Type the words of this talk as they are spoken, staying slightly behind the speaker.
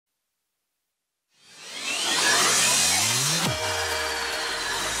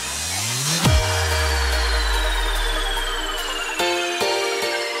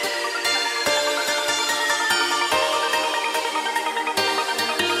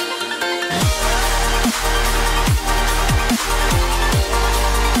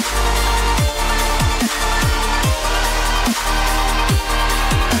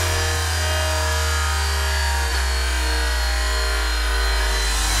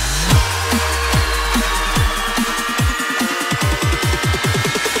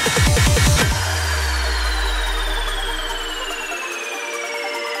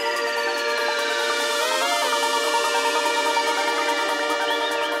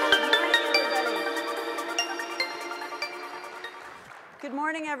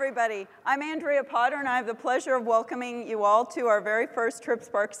morning, everybody. I'm Andrea Potter, and I have the pleasure of welcoming you all to our very first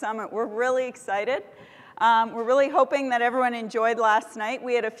TripSpark Summit. We're really excited. We're really hoping that everyone enjoyed last night.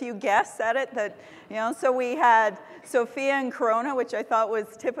 We had a few guests at it that, so we had Sophia and Corona, which I thought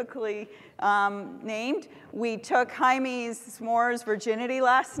was typically named. We took Jaime's s'mores virginity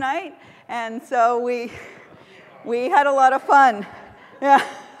last night, and so we had a lot of fun. Yeah.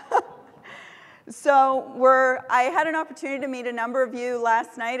 So I had an opportunity to meet a number of you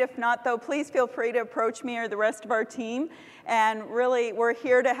last night. If not, though, please feel free to approach me or the rest of our team. And really, we're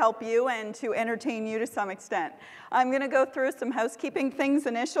here to help you and to entertain you to some extent. I'm going to go through some housekeeping things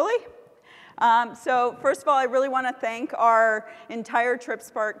initially. So first of all, I really want to thank our entire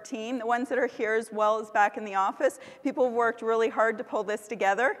TripSpark team, the ones that are here as well as back in the office. People have worked really hard to pull this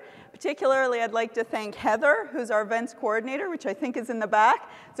together. Particularly, I'd like to thank Heather, who's our events coordinator, which I think is in the back.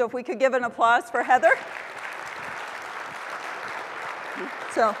 So if we could give an applause for Heather.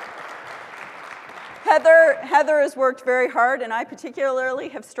 So Heather has worked very hard, and I particularly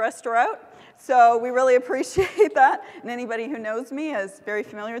have stressed her out. So we really appreciate that. And anybody who knows me is very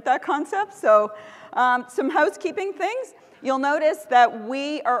familiar with that concept. So some housekeeping things. You'll notice that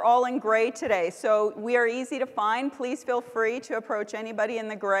we are all in gray today. So we are easy to find. Please feel free to approach anybody in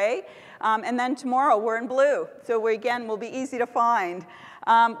the gray. And then tomorrow, we're in blue. So we, again, will be easy to find.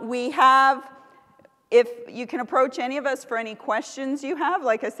 If you can approach any of us for any questions you have,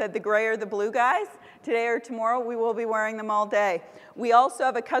 like I said, the gray or the blue guys, today or tomorrow, we will be wearing them all day. We also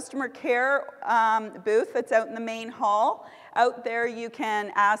have a customer care booth that's out in the main hall. Out there, you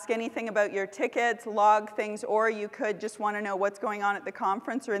can ask anything about your tickets, log things, or you could just want to know what's going on at the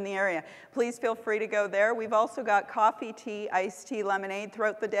conference or in the area. Please feel free to go there. We've also got coffee, tea, iced tea, lemonade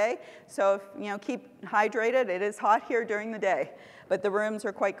throughout the day. So keep hydrated. It is hot here during the day, but the rooms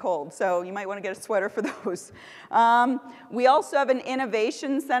are quite cold, so you might want to get a sweater for those. We also have an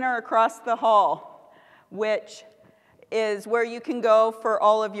innovation center across the hall, which is where you can go for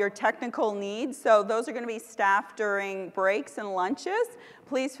all of your technical needs. So those are going to be staffed during breaks and lunches.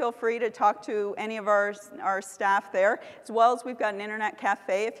 Please feel free to talk to any of our staff there, as well as we've got an internet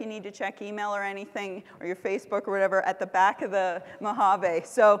cafe if you need to check email or anything, or your Facebook or whatever, at the back of the Mojave.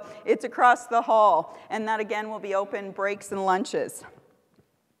 So it's across the hall, and that again will be open breaks and lunches.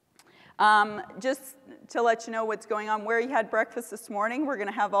 Just to let you know what's going on, where you had breakfast this morning, we're going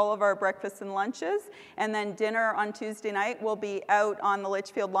to have all of our breakfasts and lunches, and then dinner on Tuesday night will be out on the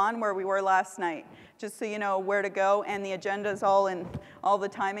Litchfield lawn where we were last night, just so you know where to go, and the agenda is all the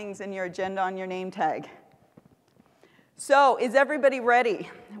timings in your agenda on your name tag. So, is everybody ready?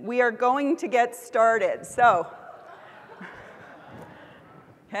 We are going to get started. So,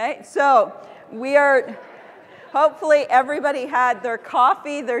 okay, so we are... Hopefully everybody had their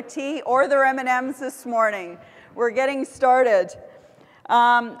coffee, their tea, or their M&Ms this morning. We're getting started.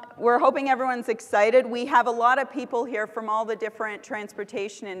 We're hoping everyone's excited. We have a lot of people here from all the different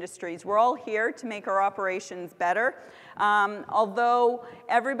transportation industries. We're all here to make our operations better. Although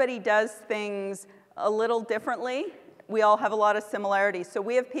everybody does things a little differently, we all have a lot of similarities. So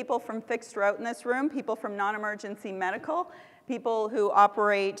we have people from fixed route in this room, people from non-emergency medical, people who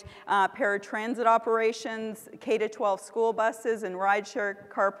operate paratransit operations, K-12 school buses, and rideshare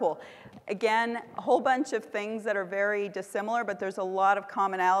carpool. Again, a whole bunch of things that are very dissimilar, but there's a lot of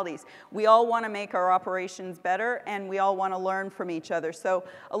commonalities. We all want to make our operations better, and we all want to learn from each other. So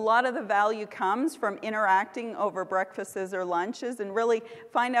a lot of the value comes from interacting over breakfasts or lunches and really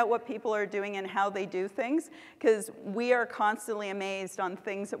find out what people are doing and how they do things, because we are constantly amazed on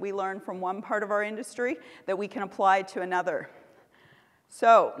things that we learn from one part of our industry that we can apply to another.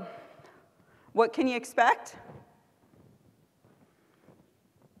 So, what can you expect?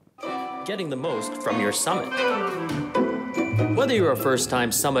 Getting the most from your summit. Whether you're a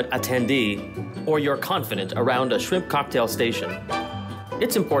first-time summit attendee or you're confident around a shrimp cocktail station,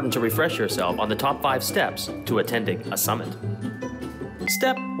 it's important to refresh yourself on the top 5 steps to attending a summit.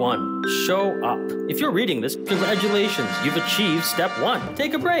 Step 1, show up. If you're reading this, congratulations, you've achieved step 1.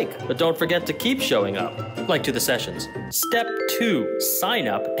 Take a break, but don't forget to keep showing up, like to the sessions. Step 2, sign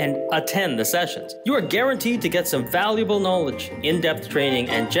up and attend the sessions. You are guaranteed to get some valuable knowledge, in-depth training,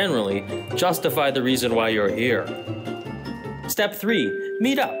 and generally justify the reason why you're here. Step 3,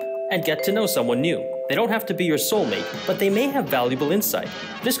 meet up and get to know someone new. They don't have to be your soulmate, but they may have valuable insight.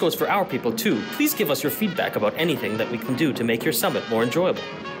 This goes for our people too. Please give us your feedback about anything that we can do to make your summit more enjoyable.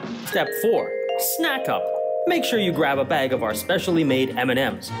 Step 4, snack up. Make sure you grab a bag of our specially made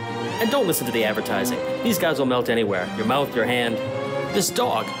M&Ms. And don't listen to the advertising. These guys will melt anywhere. Your mouth, your hand. This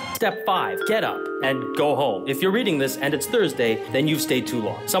dog. Step 5, get up and go home. If you're reading this and it's Thursday, then you've stayed too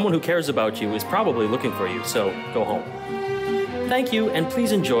long. Someone who cares about you is probably looking for you, so go home. Thank you, and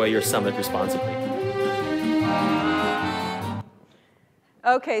please enjoy your summit responsibly.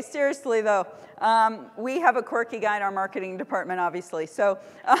 Okay, seriously though, we have a quirky guy in our marketing department, obviously. So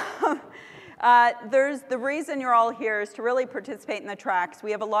there's the reason you're all here is to really participate in the tracks.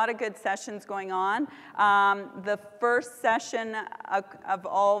 We have a lot of good sessions going on. The first session of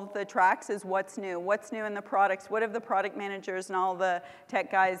all the tracks is what's new. What's new in the products? What have the product managers and all the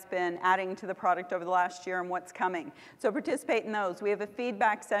tech guys been adding to the product over the last year, and what's coming? So participate in those. We have a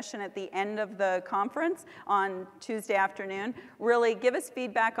feedback session at the end of the conference on Tuesday afternoon. Really give us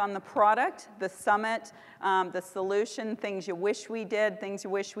feedback on the product, the summit, the solution, things you wish we did, things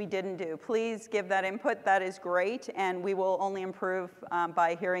you wish we didn't do. Please give that input. That is great, and we will only improve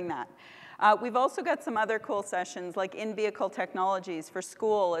by hearing that. We've also got some other cool sessions like in-vehicle technologies for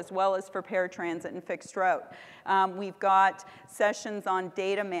school as well as for paratransit and fixed route. We've got sessions on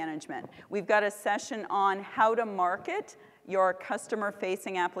data management. We've got a session on how to market your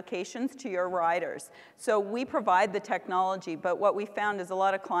customer-facing applications to your riders. So we provide the technology, but what we found is a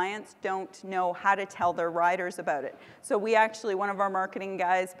lot of clients don't know how to tell their riders about it. So we actually, one of our marketing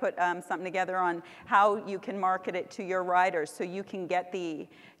guys put something together on how you can market it to your riders so you can get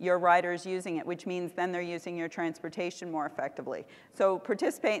your riders using it, which means then they're using your transportation more effectively. So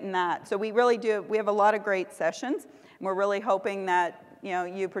participate in that. So we really do, we have a lot of great sessions, and we're really hoping that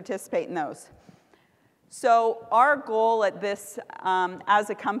you participate in those. So our goal at this, as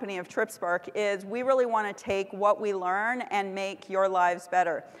a company of TripSpark, is we really want to take what we learn and make your lives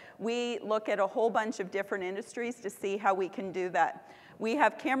better. We look at a whole bunch of different industries to see how we can do that. We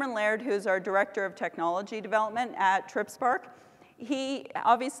have Cameron Laird, who's our Director of Technology Development at TripSpark. He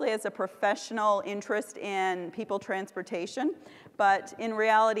obviously has a professional interest in people transportation, but in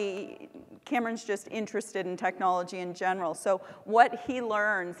reality, Cameron's just interested in technology in general. So what he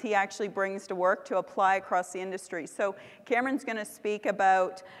learns, he actually brings to work to apply across the industry. So Cameron's going to speak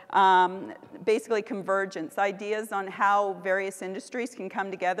about basically convergence, ideas on how various industries can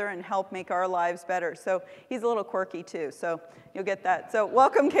come together and help make our lives better. So he's a little quirky too, so you'll get that. So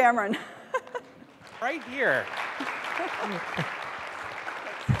welcome, Cameron. Right here.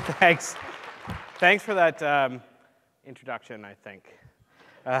 Thanks. Thanks for that introduction, I think.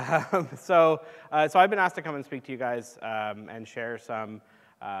 So I've been asked to come and speak to you guys and share some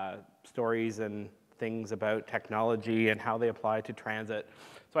stories and things about technology and how they apply to transit.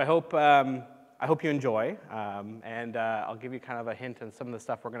 So I hope you enjoy, and I'll give you kind of a hint on some of the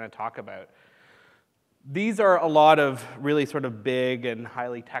stuff we're going to talk about. These are a lot of really sort of big and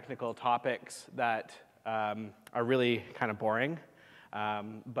highly technical topics that are really kind of boring.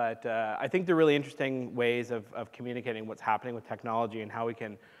 But I think they're really interesting ways of communicating what's happening with technology and how we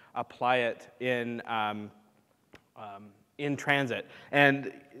can apply it in transit.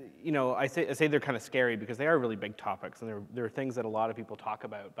 And I say they're kind of scary because they are really big topics, and they're things that a lot of people talk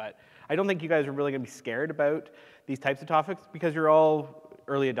about. But I don't think you guys are really going to be scared about these types of topics because you're all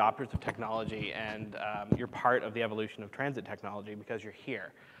early adopters of technology, and you're part of the evolution of transit technology because you're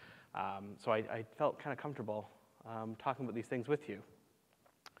here. So I felt kind of comfortable talking about these things with you.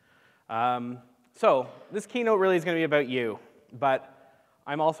 So this keynote really is going to be about you, but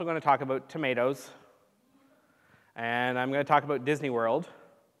I'm also going to talk about tomatoes, and I'm going to talk about Disney World,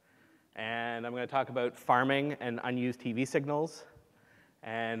 and I'm going to talk about farming and unused TV signals,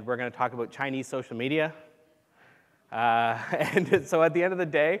 and we're going to talk about Chinese social media. And so at the end of the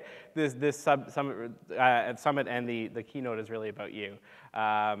day, this summit and the keynote is really about you.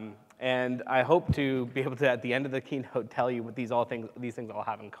 And I hope to be able to, at the end of the keynote, tell you what these things all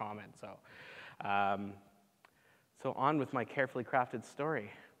have in common. So on with my carefully crafted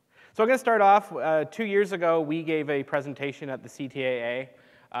story. So I'm going to start off. 2 years ago, we gave a presentation at the CTAA,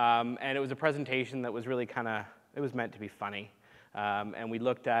 and it was a presentation that was really it was meant to be funny. And we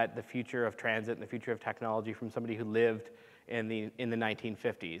looked at the future of transit and the future of technology from somebody who lived in the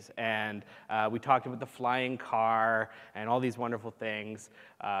 1950s. And we talked about the flying car and all these wonderful things.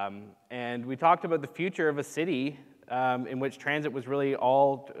 And we talked about the future of a city in which transit was really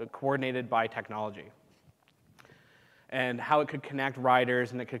all coordinated by technology, and how it could connect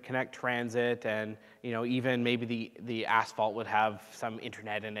riders and it could connect transit, and even maybe the asphalt would have some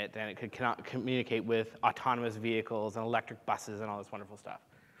internet in it, and it could communicate with autonomous vehicles and electric buses and all this wonderful stuff.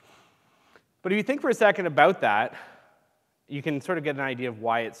 But if you think for a second about that, you can sort of get an idea of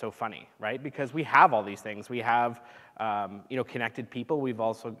why it's so funny, right? Because we have all these things. We have connected people. We've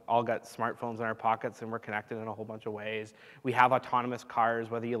also all got smartphones in our pockets, and we're connected in a whole bunch of ways. We have autonomous cars,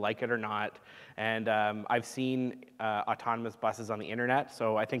 whether you like it or not. And I've seen autonomous buses on the internet,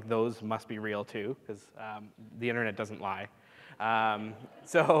 so I think those must be real too, because the internet doesn't lie.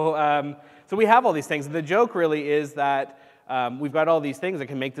 So we have all these things. And the joke really is that we've got all these things that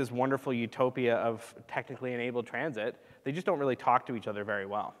can make this wonderful utopia of technically enabled transit. They just don't really talk to each other very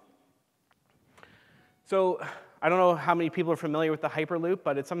well. So I don't know how many people are familiar with the Hyperloop,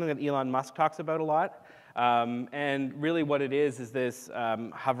 but it's something that Elon Musk talks about a lot. And really what it is this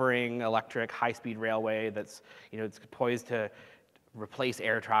hovering electric high-speed railway that's, it's poised to replace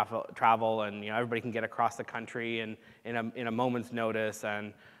air travel, and everybody can get across the country in a moment's notice,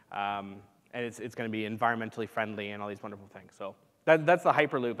 and it's going to be environmentally friendly and all these wonderful things. So that's the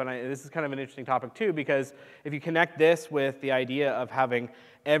Hyperloop, and this is kind of an interesting topic too, because if you connect this with the idea of having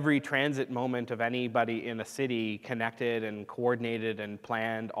every transit moment of anybody in a city connected and coordinated and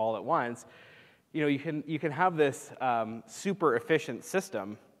planned all at once, you can have this super efficient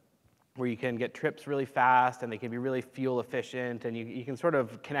system where you can get trips really fast and they can be really fuel efficient, and you can sort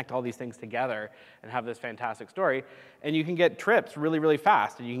of connect all these things together and have this fantastic story. And you can get trips really, really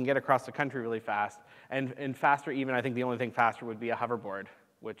fast, and you can get across the country really fast. And faster even, I think the only thing faster would be a hoverboard,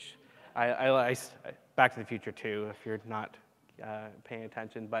 which I Back to the Future too, if you're not paying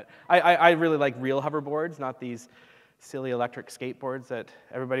attention. But I really like real hoverboards, not these silly electric skateboards that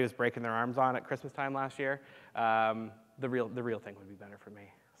everybody was breaking their arms on at Christmas time last year. The real thing would be better for me.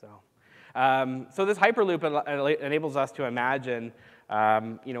 So this Hyperloop enables us to imagine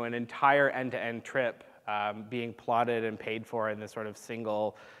an entire end-to-end trip being plotted and paid for in this sort of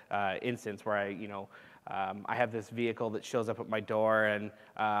single instance where I have this vehicle that shows up at my door, and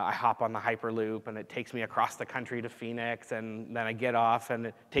I hop on the Hyperloop, and it takes me across the country to Phoenix, and then I get off, and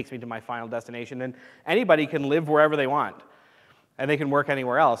it takes me to my final destination. And anybody can live wherever they want, and they can work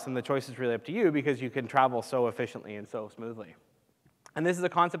anywhere else, and the choice is really up to you because you can travel so efficiently and so smoothly. And this is a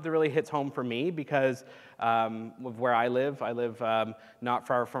concept that really hits home for me because of where I live not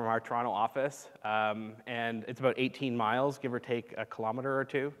far from our Toronto office, and it's about 18 miles, give or take a kilometer or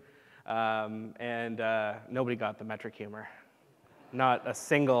two. And nobody got the metric humor. Not a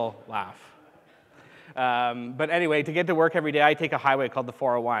single laugh. But anyway, to get to work every day, I take a highway called the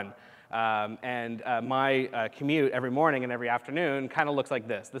 401. And my commute every morning and every afternoon kind of looks like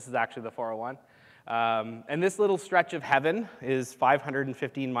this. This is actually the 401. And this little stretch of heaven is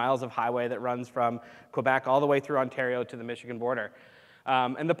 515 miles of highway that runs from Quebec all the way through Ontario to the Michigan border.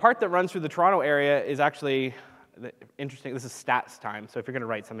 And the part that runs through the Toronto area is actually interesting. This is stats time, so if you're going to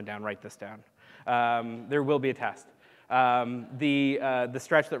write something down, write this down. There will be a test. The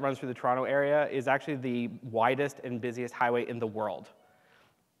stretch that runs through the Toronto area is actually the widest and busiest highway in the world.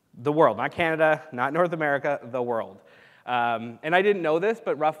 The world, not Canada, not North America, the world. And I didn't know this,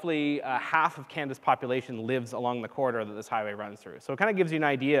 but roughly half of Canada's population lives along the corridor that this highway runs through. So it kind of gives you an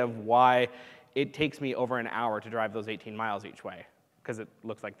idea of why it takes me over an hour to drive those 18 miles each way, because it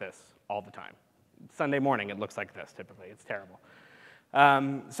looks like this all the time. Sunday morning, it looks like this, typically. It's terrible.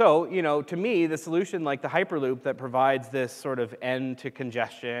 So, to me, the solution like the Hyperloop that provides this sort of end to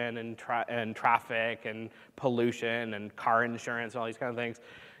congestion and traffic and pollution and car insurance and all these kind of things,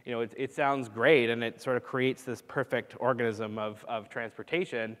 it sounds great, and it sort of creates this perfect organism of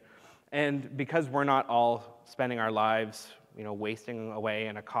transportation. And because we're not all spending our lives, wasting away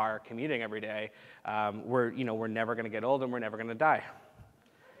in a car commuting every day, we're never going to get old and we're never going to die.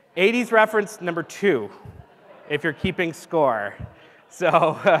 80s reference number 2, if you're keeping score. So,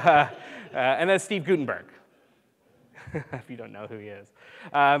 and that's Steve Gutenberg, if you don't know who he is.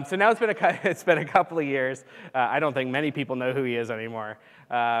 So now it's been a couple of years. I don't think many people know who he is anymore.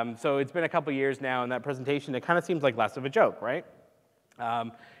 So it's been a couple of years now, and that presentation, it kind of seems like less of a joke, right?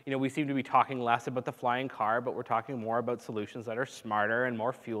 We seem to be talking less about the flying car, but we're talking more about solutions that are smarter and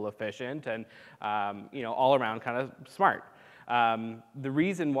more fuel efficient and, all around kind of smart. The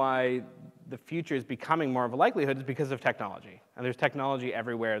reason why the future is becoming more of a likelihood is because of technology. And there's technology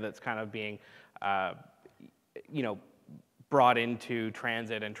everywhere that's kind of being, brought into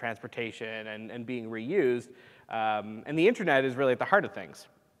transit and transportation and being reused. And the internet is really at the heart of things.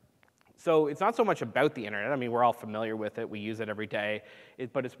 So it's not so much about the internet. I mean, we're all familiar with it. We use it every day.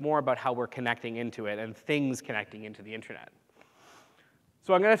 But it's more about how we're connecting into it and things connecting into the internet.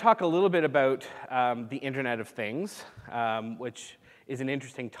 So I'm going to talk a little bit about the Internet of Things, which is an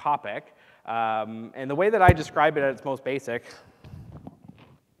interesting topic. And the way that I describe it at its most basic,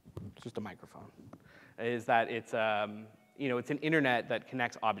 it's just a microphone, is that it's an internet that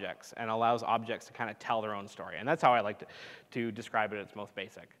connects objects and allows objects to kind of tell their own story. And that's how I like to describe it at its most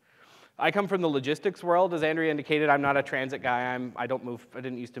basic. I come from the logistics world. As Andrea indicated, I'm not a transit guy. I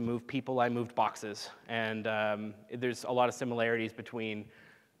didn't used to move people. I moved boxes. And there's a lot of similarities between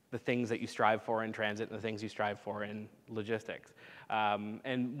the things that you strive for in transit and the things you strive for in logistics.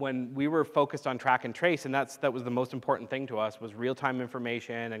 And when we were focused on track and trace, and that was the most important thing to us, was real-time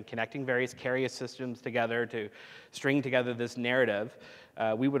information and connecting various carrier systems together to string together this narrative,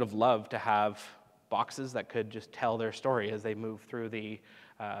 we would have loved to have boxes that could just tell their story as they move through the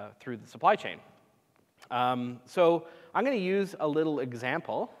supply chain. So I'm going to use a little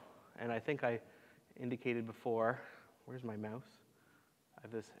example, and I think I indicated before, where's my mouse? I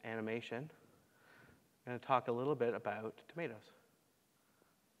have this animation. I'm going to talk a little bit about tomatoes.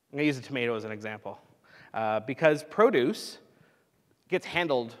 I'm going to use a tomato as an example, because produce gets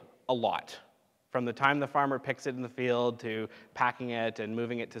handled a lot, from the time the farmer picks it in the field to packing it and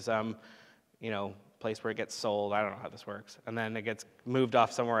moving it to some, place where it gets sold. I don't know how this works, and then it gets moved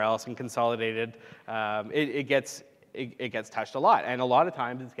off somewhere else and consolidated. It gets touched a lot, and a lot of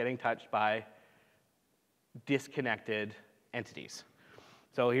times it's getting touched by disconnected entities.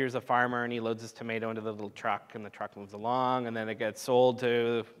 So here's a farmer, and he loads his tomato into the little truck, and the truck moves along, and then it gets sold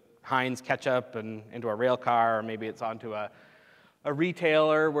to Heinz ketchup and into a rail car, or maybe it's onto a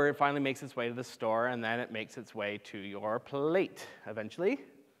retailer where it finally makes its way to the store, and then it makes its way to your plate eventually.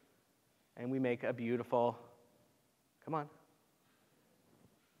 And we make a beautiful, come on.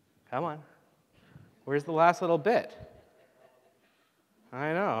 Where's the last little bit?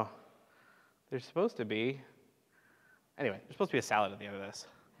 I know. There's supposed to be, anyway, there's supposed to be a salad at the end of this.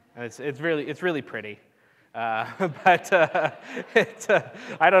 And it's really pretty. But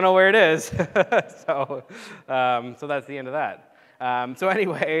I don't know where it is. So that's the end of that. So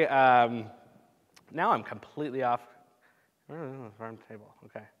anyway, now I'm completely off. Farm table,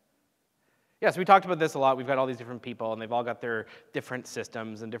 okay. Yes, we talked about this a lot. We've got all these different people, and they've all got their different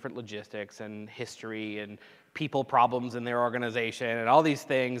systems and different logistics and history and people problems in their organization and all these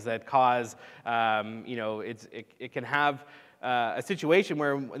things that cause, it can have a situation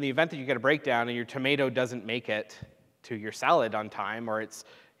where in the event that you get a breakdown and your tomato doesn't make it to your salad on time, or it's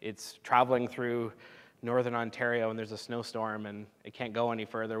traveling through northern Ontario and there's a snowstorm and it can't go any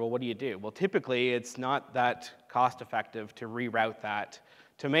further, well, what do you do? Well, typically it's not that cost effective to reroute that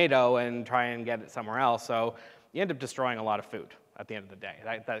tomato and try and get it somewhere else, so you end up destroying a lot of food at the end of the day.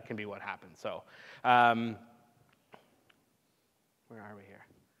 That can be what happens. So, where are we here?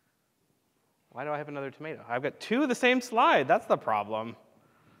 Why do I have another tomato? I've got two of the same slide. That's the problem.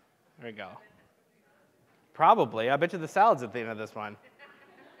 There we go. Probably. I bet you the salad's at the end of this one.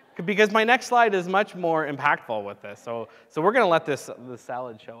 Because my next slide is much more impactful with this. So we're going to let the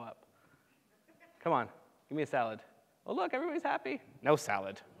salad show up. Come on, give me a salad. Oh, look, everybody's happy. No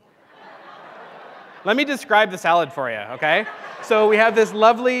salad. Let me describe the salad for you, okay? So we have this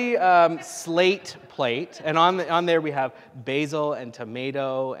lovely slate plate, and on there we have basil and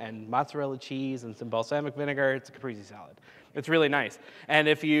tomato and mozzarella cheese and some balsamic vinegar. It's a caprese salad. It's really nice. And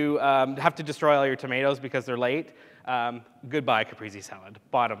if you have to destroy all your tomatoes because they're late, goodbye caprese salad,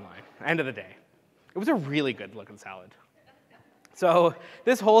 bottom line, end of the day. It was a really good looking salad. So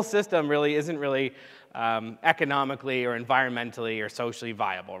this whole system really isn't really economically or environmentally or socially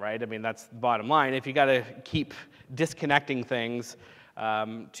viable, right? I mean, that's the bottom line. If you got to keep disconnecting things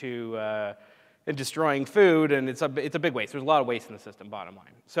and destroying food, and it's a big waste. There's a lot of waste in the system, bottom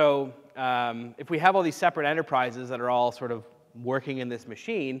line. So if we have all these separate enterprises that are all sort of working in this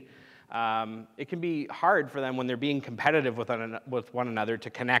machine, it can be hard for them when they're being competitive with one another to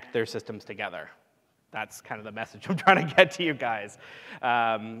connect their systems together. That's kind of the message I'm trying to get to you guys,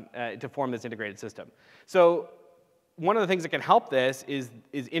 to form this integrated system. So one of the things that can help this is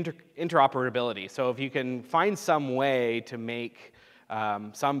interoperability. So if you can find some way to make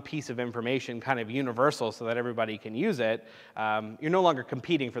some piece of information kind of universal so that everybody can use it, you're no longer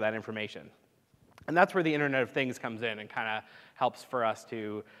competing for that information. And that's where the Internet of Things comes in and kind of helps for us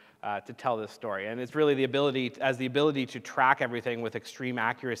to tell this story. And it's really the ability to track everything with extreme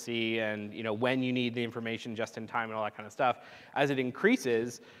accuracy and when you need the information just in time and all that kind of stuff. As it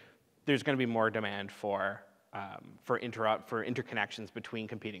increases, there's going to be more demand for interconnections between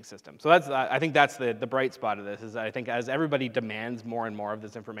competing systems. So I think that's the bright spot of this, is I think as everybody demands more and more of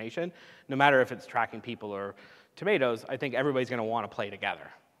this information, no matter if it's tracking people or tomatoes, I think everybody's going to want to play together.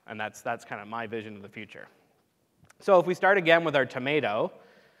 And that's kind of my vision of the future. So if we start again with our tomato,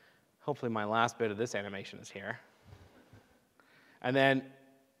 hopefully my last bit of this animation is here. And then,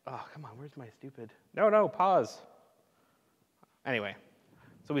 oh, come on, where's my stupid? No, pause. Anyway,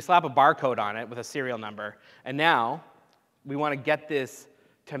 so we slap a barcode on it with a serial number, and now we want to get this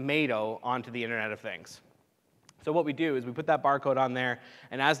tomato onto the Internet of Things. So what we do is we put that barcode on there,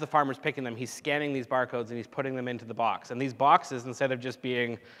 and as the farmer's picking them, he's scanning these barcodes and he's putting them into the box. And these boxes, instead of just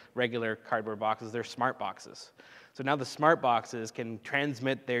being regular cardboard boxes, they're smart boxes. So now the smart boxes can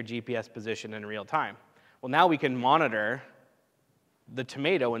transmit their GPS position in real time. Well, now we can monitor the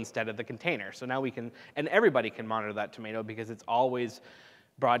tomato instead of the container. So now we can, and everybody can monitor that tomato because it's always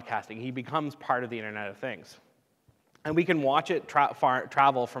broadcasting. He becomes part of the Internet of Things. And we can watch it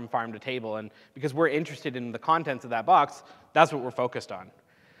travel from farm to table. And because we're interested in the contents of that box, that's what we're focused on.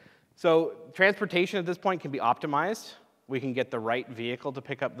 So transportation at this point can be optimized. We can get the right vehicle to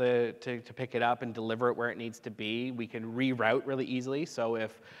pick up to pick it up and deliver it where it needs to be. We can reroute really easily. So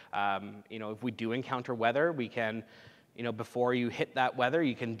if if we do encounter weather, we can, before you hit that weather,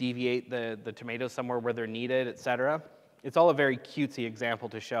 you can deviate the tomatoes somewhere where they're needed, et cetera. It's all a very cutesy example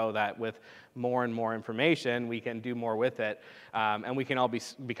to show that with more and more information, we can do more with it, and we can all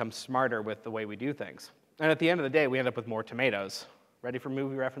become smarter with the way we do things. And at the end of the day, we end up with more tomatoes. Ready for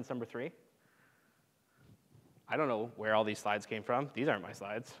movie reference number 3? I don't know where all these slides came from. These aren't my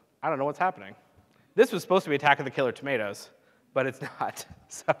slides. I don't know what's happening. This was supposed to be Attack of the Killer Tomatoes, but it's not.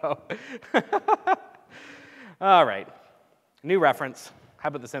 So, all right, new reference. How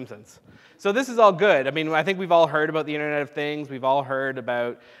about The Simpsons? So this is all good. I mean, I think we've all heard about the Internet of Things. We've all heard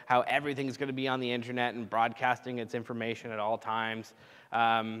about how everything's going to be on the internet and broadcasting its information at all times.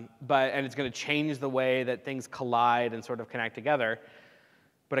 And it's going to change the way that things collide and sort of connect together.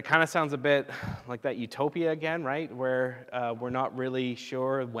 But it kind of sounds a bit like that utopia again, right? Where we're not really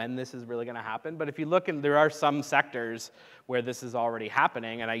sure when this is really going to happen. But if you look, there are some sectors where this is already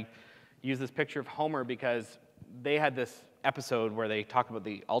happening. And I use this picture of Homer because they had this episode where they talk about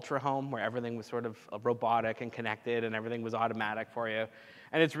the ultra home, where everything was sort of robotic and connected and everything was automatic for you.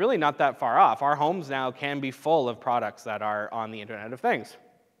 And it's really not that far off. Our homes now can be full of products that are on the Internet of Things.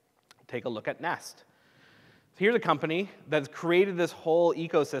 Take a look at Nest. So here's a company that's created this whole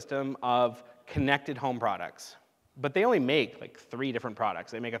ecosystem of connected home products. But they only make like 3 different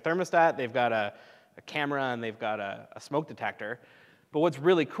products. They make a thermostat, they've got a camera, and they've got a smoke detector. But what's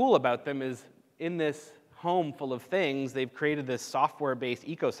really cool about them is in this home full of things, they've created this software-based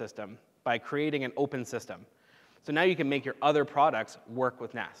ecosystem by creating an open system. So now you can make your other products work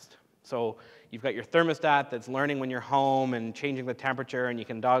with Nest. So you've got your thermostat that's learning when you're home and changing the temperature, and you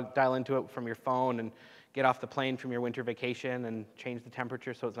can dial into it from your phone and get off the plane from your winter vacation and change the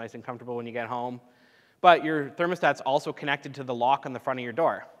temperature so it's nice and comfortable when you get home. But your thermostat's also connected to the lock on the front of your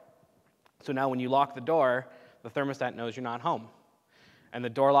door. So now when you lock the door, the thermostat knows you're not home. And the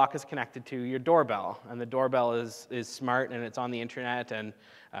door lock is connected to your doorbell. And the doorbell is smart, and it's on the internet. And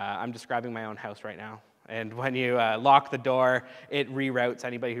I'm describing my own house right now. And when you lock the door, it reroutes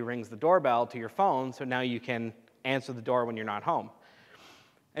anybody who rings the doorbell to your phone, so now you can answer the door when you're not home.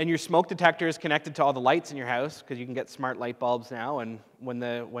 And your smoke detector is connected to all the lights in your house, because you can get smart light bulbs now. And when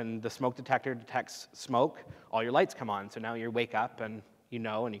the smoke detector detects smoke, all your lights come on. So now you wake up, and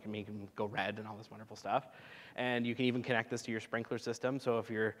and you can make them go red and all this wonderful stuff. And you can even connect this to your sprinkler system. So if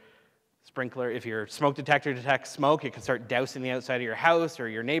your smoke detector detects smoke, it can start dousing the outside of your house or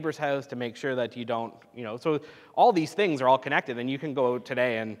your neighbor's house to make sure that you don't, So all these things are all connected, and you can go out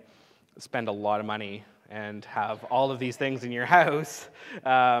today and spend a lot of money and have all of these things in your house.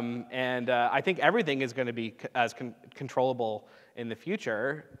 I think everything is going to be as controllable in the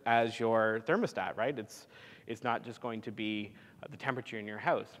future as your thermostat, right? It's not just going to be the temperature in your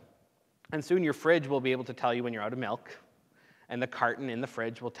house. And soon your fridge will be able to tell you when you're out of milk, and the carton in the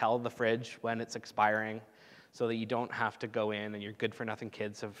fridge will tell the fridge when it's expiring, so that you don't have to go in and your good-for-nothing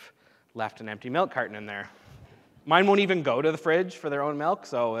kids have left an empty milk carton in there. Mine won't even go to the fridge for their own milk,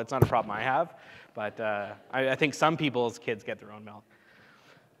 so that's not a problem I have. But I think some people's kids get their own milk.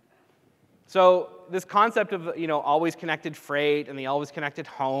 So this concept of always connected freight and the always connected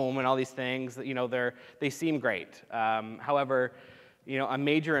home and all these things, they seem great. However, a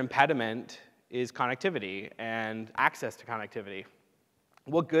major impediment is connectivity and access to connectivity.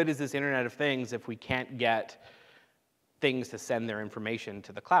 What good is this Internet of Things if we can't get things to send their information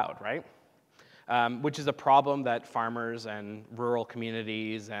to the cloud, right? Which is a problem that farmers and rural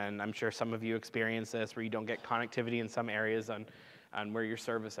communities, and I'm sure some of you experience this, where you don't get connectivity in some areas on where you're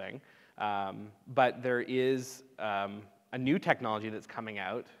servicing. But there is a new technology that's coming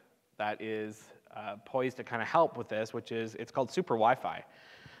out that is poised to kind of help with this, it's called Super Wi-Fi.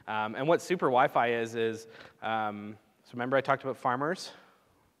 And what Super Wi-Fi is so remember I talked about farmers?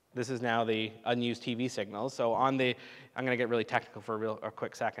 This is now the unused TV signals. So I'm going to get really technical for a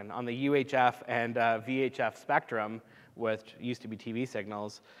quick second. On the UHF and VHF spectrum, which used to be TV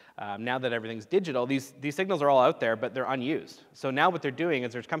signals, now that everything's digital, these signals are all out there, but they're unused. So now what they're doing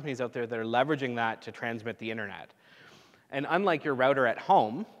is there's companies out there that are leveraging that to transmit the internet. And unlike your router at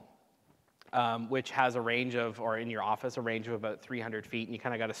home, which has a range of, or in your office, a range of about 300 feet, and you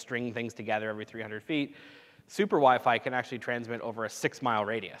kind of got to string things together every 300 feet, Super Wi-Fi can actually transmit over a 6-mile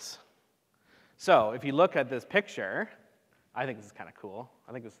radius. So if you look at this picture, I think this is kind of cool.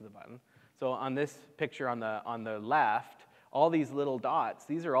 I think this is the button. So on this picture on the left, all these little dots,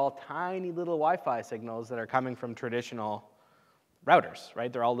 these are all tiny little Wi-Fi signals that are coming from traditional routers,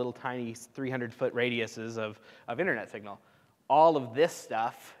 right? They're all little tiny 300-foot radiuses of internet signal. All of this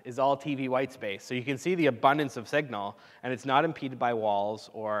stuff is all TV white space. So you can see the abundance of signal, and it's not impeded by walls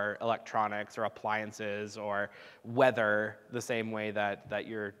or electronics or appliances or weather the same way that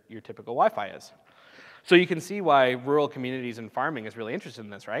your typical Wi-Fi is. So you can see why rural communities and farming is really interested in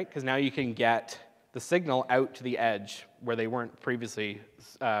this, right? Because now you can get the signal out to the edge where they weren't previously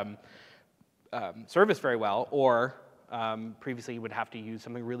serviced very well, or previously you would have to use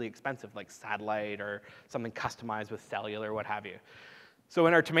something really expensive like satellite or something customized with cellular, what have you. So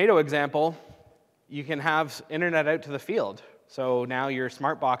in our tomato example, you can have internet out to the field. So now your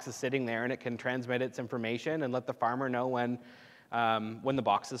smart box is sitting there and it can transmit its information and let the farmer know when the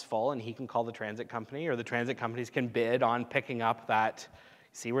box is full, and he can call the transit company, or the transit companies can bid on picking up that.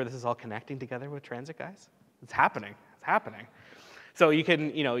 See where this is all connecting together with transit, guys? It's happening. It's happening. So you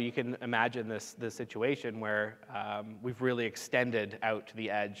can imagine this situation where we've really extended out to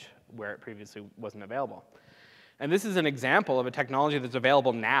the edge where it previously wasn't available. And this is an example of a technology that's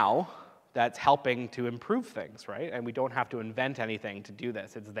available now that's helping to improve things, right? And we don't have to invent anything to do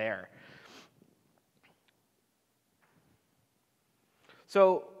this. It's there.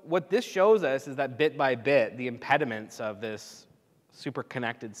 So what this shows us is that bit by bit, the impediments of this super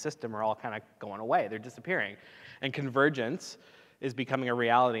connected system are all kind of going away. They're disappearing. And convergence is becoming a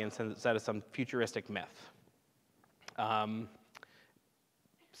reality instead of some futuristic myth.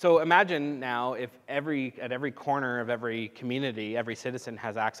 So imagine now if at every corner of every community, every citizen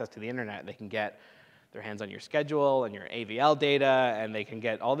has access to the internet. They can get their hands on your schedule and your AVL data, and they can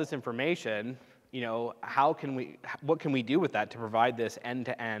get all this information. What can we do with that to provide this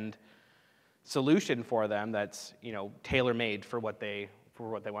end-to-end solution for them that's, tailor-made for what they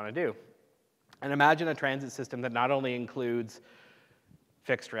want to do? And imagine a transit system that not only includes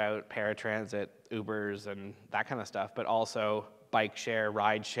fixed route, paratransit, Ubers, and that kind of stuff, but also bike share,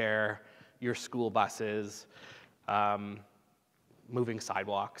 ride share, your school buses, moving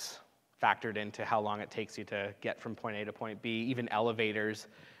sidewalks, factored into how long it takes you to get from point A to point B, even elevators.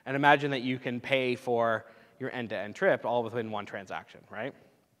 And imagine that you can pay for your end-to-end trip all within one transaction, right?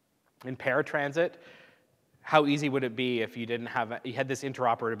 In paratransit, how easy would it be if you had this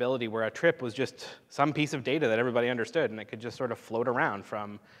interoperability where a trip was just some piece of data that everybody understood, and it could just sort of float around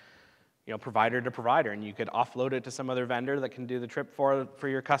from provider to provider, and you could offload it to some other vendor that can do the trip for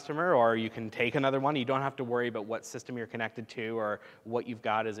your customer, or you can take another one. You don't have to worry about what system you're connected to or what you've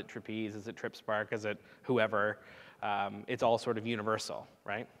got. Is it Trapeze? Is it TripSpark? Is it whoever? It's all sort of universal,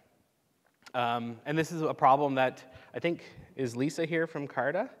 right? And this is a problem that I think, is Lisa here from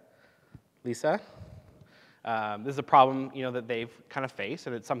CARTA? Lisa? This is a problem that they've kind of faced,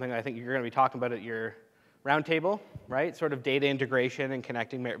 and it's something I think you're going to be talking about at your roundtable, right? Sort of data integration and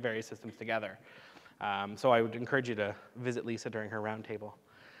connecting various systems together. So I would encourage you to visit Lisa during her roundtable.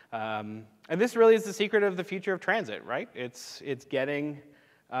 And this really is the secret of the future of transit, right? It's getting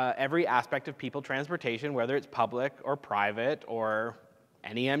every aspect of people transportation, whether it's public or private or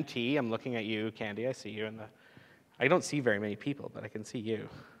NEMT. I'm looking at you, Candy. I see you I don't see very many people, but I can see you.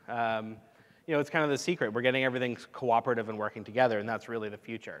 It's kind of the secret. We're getting everything cooperative and working together, and that's really the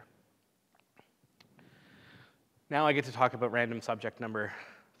future. Now I get to talk about random subject number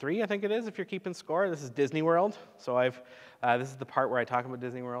 3, I think it is, if you're keeping score. This is Disney World. So this is the part where I talk about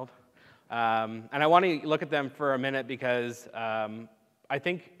Disney World. And I want to look at them for a minute because I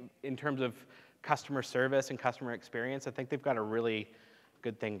think in terms of customer service and customer experience, I think they've got a really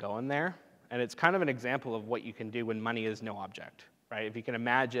good thing going there. And it's kind of an example of what you can do when money is no object, right? If you can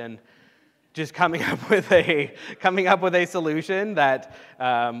imagine just coming up with a solution that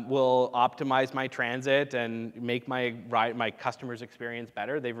will optimize my transit and make my customer's experience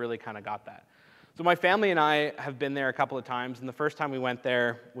better, they've really kind of got that. So my family and I have been there a couple of times, and the first time we went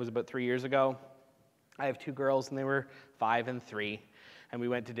there was about 3 years ago. I have 2 girls, and they were 5 and 3, and we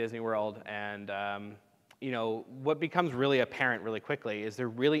went to Disney World. And what becomes really apparent really quickly is they're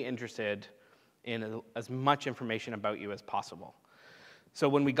really interested in as much information about you as possible. So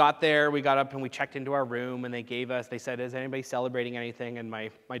when we got there, we got up and we checked into our room, and they said, is anybody celebrating anything? And my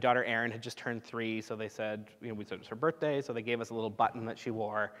daughter Erin had just turned 3, so they said, we said it was her birthday, so they gave us a little button that she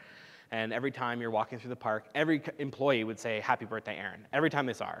wore. And every time you're walking through the park, every employee would say, happy birthday, Erin, every time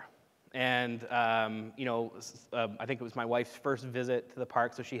they saw her. And, I think it was my wife's first visit to the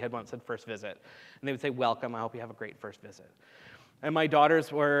park, so she had once said first visit. And they would say, welcome, I hope you have a great first visit. And my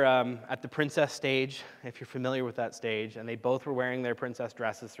daughters were at the princess stage, if you're familiar with that stage, and they both were wearing their princess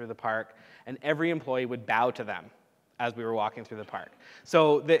dresses through the park, and every employee would bow to them as we were walking through the park.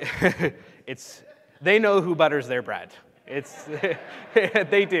 So they know who butters their bread.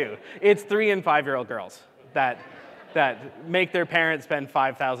 They do. It's 3- and 5-year-old girls that make their parents spend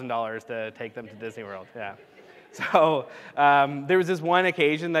 $5,000 to take them to Disney World. Yeah. So there was this one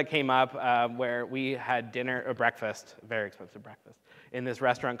occasion that came up where we had dinner or breakfast, very expensive breakfast, in this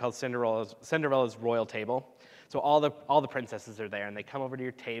restaurant called Cinderella's Royal Table. So all the princesses are there, and they come over to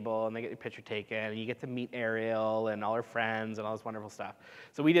your table, and they get your picture taken, and you get to meet Ariel and all her friends and all this wonderful stuff.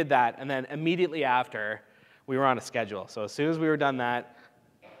 So we did that, and then immediately after, we were on a schedule. So as soon as we were done that,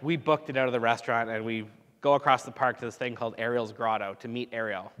 we booked it out of the restaurant, and we go across the park to this thing called Ariel's Grotto to meet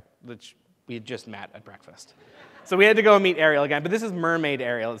Ariel, which we had just met at breakfast. So we had to go and meet Ariel again, but this is Mermaid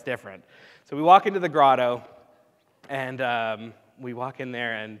Ariel, it's different. So we walk into the grotto, and we walk in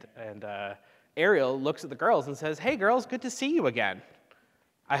there, and Ariel looks at the girls and says, "Hey girls, good to see you again.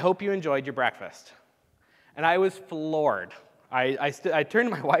 I hope you enjoyed your breakfast." And I was floored. I turned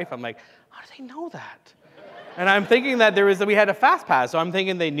to my wife, I'm like, how do they know that? And I'm thinking that we had a fast pass, so I'm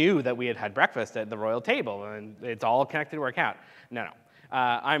thinking they knew that we had had breakfast at the royal table, and it's all connected to our account. No.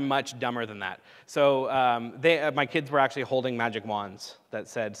 I'm much dumber than that. So my kids were actually holding magic wands that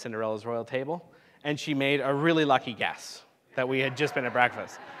said Cinderella's Royal Table, and she made a really lucky guess that we had just been at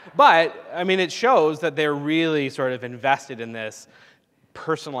breakfast. But, I mean, it shows that they're really sort of invested in this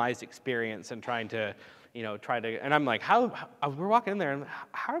personalized experience and trying to, and I'm like, we're walking in there, and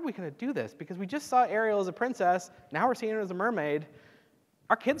how are we going to do this? Because we just saw Ariel as a princess, now we're seeing her as a mermaid.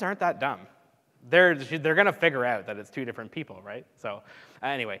 Our kids aren't that dumb. They're going to figure out that it's two different people, right? So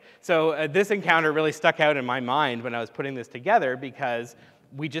anyway, this encounter really stuck out in my mind when I was putting this together because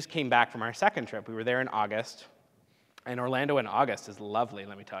we just came back from our second trip. We were there in August, and Orlando in August is lovely,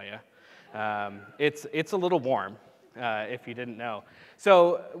 let me tell you. It's a little warm, if you didn't know.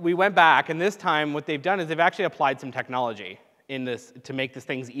 So we went back, and this time what they've done is they've actually applied some technology in this to make these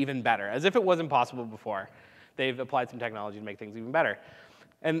things even better. As if it wasn't possible before, they've applied some technology to make things even better.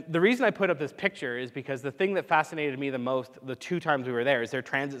 And the reason I put up this picture is because the thing that fascinated me the most the 2 times we were there is their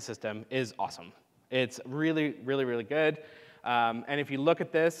transit system is awesome. It's really, really, really good. And if you look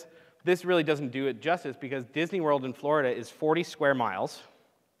at this really doesn't do it justice because Disney World in Florida is 40 square miles.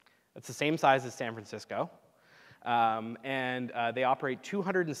 It's the same size as San Francisco. And they operate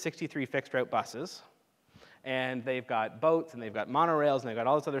 263 fixed route buses. And they've got boats, and they've got monorails, and they've got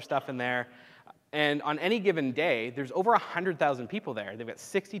all this other stuff in there. And on any given day, there's over 100,000 people there. They've got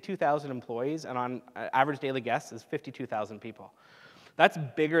 62,000 employees, and on average daily guests is 52,000 people. That's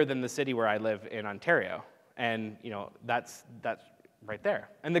bigger than the city where I live in Ontario. And that's right there.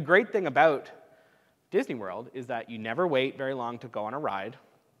 And the great thing about Disney World is that you never wait very long to go on a ride,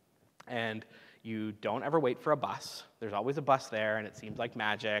 and you don't ever wait for a bus. There's always a bus there, and it seems like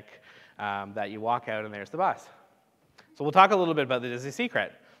magic that you walk out and there's the bus. So we'll talk a little bit about the Disney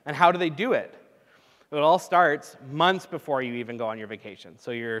Secret. And how do they do it? It all starts months before you even go on your vacation.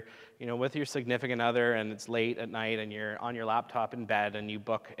 So you're with your significant other, and it's late at night, and you're on your laptop in bed, and you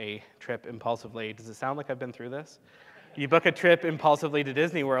book a trip impulsively. Does it sound like I've been through this? You book a trip impulsively to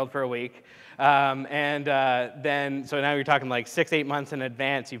Disney World for a week, so now you're talking like 6-8 months in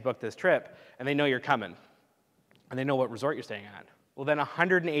advance you've booked this trip, and they know you're coming, and they know what resort you're staying at. Well, then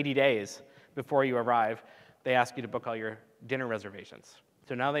 180 days before you arrive, they ask you to book all your dinner reservations.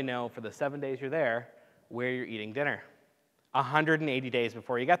 So now they know for the 7 days you're there where you're eating dinner. 180 days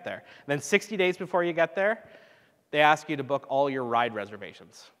before you get there. Then 60 days before you get there, they ask you to book all your ride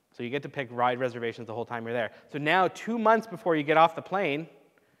reservations. So you get to pick ride reservations the whole time you're there. So now 2 months before you get off the plane,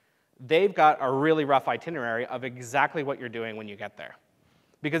 they've got a really rough itinerary of exactly what you're doing when you get there.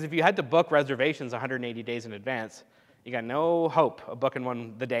 Because if you had to book reservations 180 days in advance, you got no hope of booking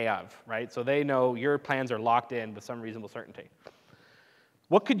one the day of, right? So they know your plans are locked in with some reasonable certainty.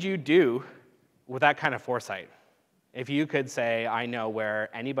 What could you do with that kind of foresight? If you could say, I know where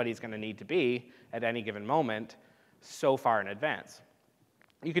anybody's going to need to be at any given moment so far in advance.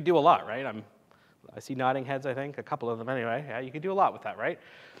 You could do a lot, right? I see nodding heads, I think, a couple of them anyway. Yeah, you could do a lot with that, right?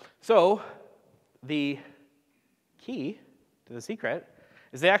 So the key to the secret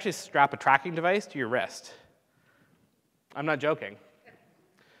is they actually strap a tracking device to your wrist. I'm not joking.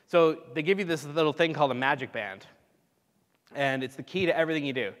 So they give you this little thing called a magic band. And it's the key to everything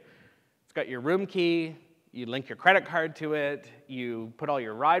you do. It's got your room key, you link your credit card to it, you put all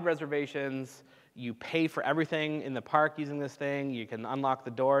your ride reservations, you pay for everything in the park using this thing, you can unlock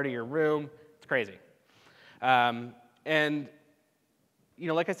the door to your room. It's crazy. And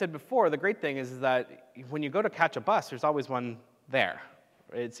like I said before, the great thing is that when you go to catch a bus, there's always one there.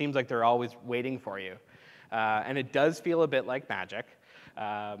 It seems like they're always waiting for you. And it does feel a bit like magic,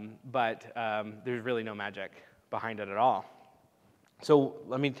 but there's really no magic behind it at all. So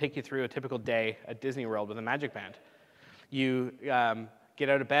let me take you through a typical day at Disney World with a Magic Band. You get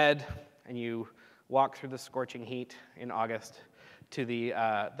out of bed, and you walk through the scorching heat in August to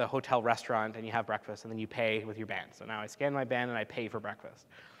the hotel restaurant, and you have breakfast, and then you pay with your band. So now I scan my band, and I pay for breakfast.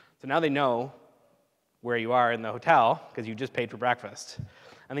 So now they know where you are in the hotel, because you just paid for breakfast.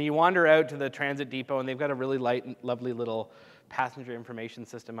 And then you wander out to the transit depot, and they've got a really light, lovely little passenger information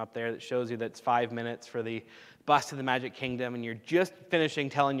system up there that shows you that it's 5 minutes for the bus to the Magic Kingdom, and you're just finishing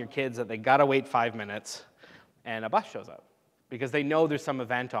telling your kids that they gotta wait 5 minutes, and a bus shows up, because they know there's some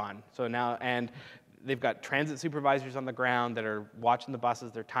event on. So now, and they've got transit supervisors on the ground that are watching the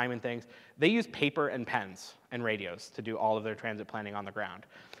buses, they're timing things. They use paper and pens and radios to do all of their transit planning on the ground.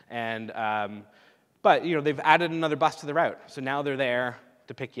 And, but they've added another bus to the route, so now they're there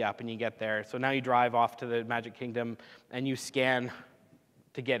to pick you up, and you get there. So now you drive off to the Magic Kingdom, and you scan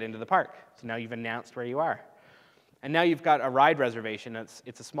to get into the park. So now you've announced where you are. And now you've got a ride reservation.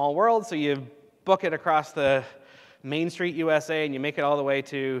 It's a small world, so you book it across the Main Street, USA, and you make it all the way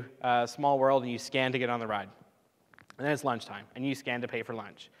to Small World, and you scan to get on the ride. And then it's lunchtime, and you scan to pay for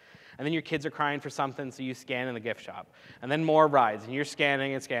lunch. And then your kids are crying for something, so you scan in the gift shop. And then more rides, and you're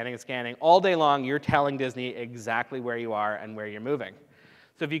scanning and scanning and scanning. All day long, you're telling Disney exactly where you are and where you're moving.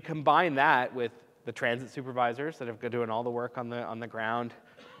 So if you combine that with the transit supervisors that are doing all the work on the ground,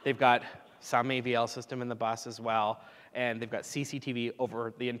 they've got some AVL system in the bus as well, and they've got CCTV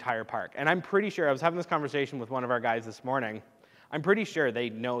over the entire park. And I'm pretty sure, I was having this conversation with one of our guys this morning, I'm pretty sure they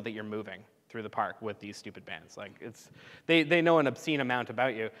know that you're moving through the park with these stupid bands. Like, they know an obscene amount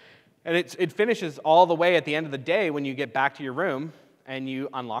about you. And it finishes all the way at the end of the day when you get back to your room and you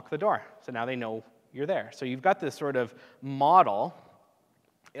unlock the door. So now they know you're there. So you've got this sort of model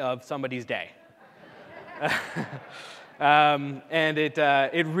of somebody's day. And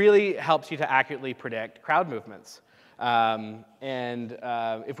it really helps you to accurately predict crowd movements.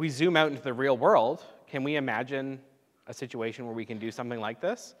 If we zoom out into the real world, can we imagine a situation where we can do something like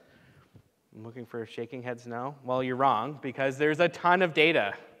this? I'm looking for shaking heads no. Well, you're wrong, because there's a ton of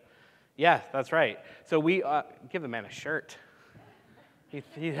data. Yes, that's right. So we give the man a shirt.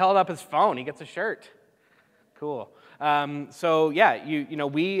 He held up his phone. He gets a shirt. Cool. So yeah,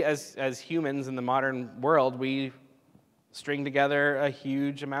 we as humans in the modern world, we string together a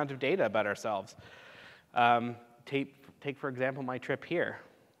huge amount of data about ourselves. Take for example my trip here.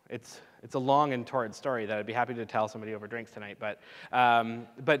 It's a long and torrid story that I'd be happy to tell somebody over drinks tonight.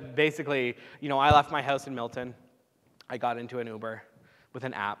 But basically, I left my house in Milton. I got into an Uber with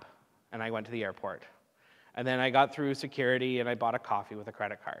an app, and I went to the airport. And then I got through security, and I bought a coffee with a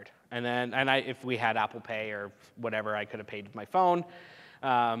credit card. And then, if we had Apple Pay or whatever, I could have paid with my phone.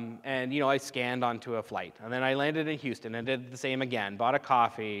 I scanned onto a flight. And then I landed in Houston and did the same again. Bought a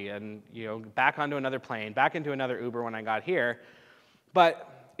coffee, and back onto another plane, back into another Uber when I got here.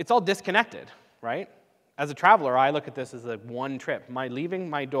 But it's all disconnected, right? As a traveler, I look at this as one trip. Leaving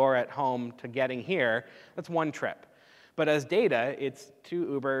my door at home to getting here, that's one trip. But as data, it's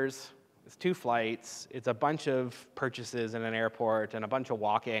 2 Ubers, it's 2 flights, it's a bunch of purchases in an airport and a bunch of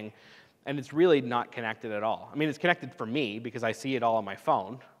walking, and it's really not connected at all. I mean, it's connected for me because I see it all on my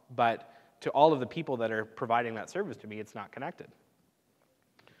phone, but to all of the people that are providing that service to me, it's not connected.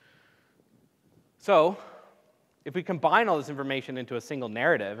 So if we combine all this information into a single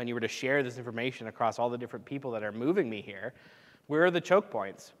narrative, and you were to share this information across all the different people that are moving me here, where are the choke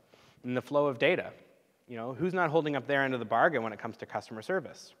points in the flow of data? Who's not holding up their end of the bargain when it comes to customer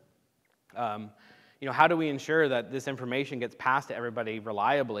service? How do we ensure that this information gets passed to everybody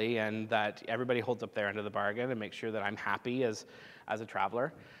reliably, and that everybody holds up their end of the bargain and makes sure that I'm happy as a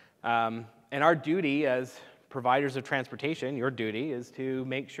traveler? And our duty as providers of transportation, your duty, is to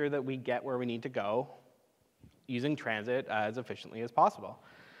make sure that we get where we need to go using transit as efficiently as possible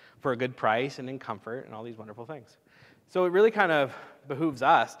for a good price and in comfort and all these wonderful things. So it really kind of behooves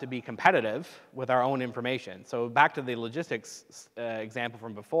us to be competitive with our own information. So back to the logistics example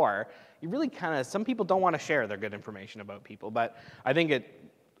from before, you really some people don't want to share their good information about people, but I think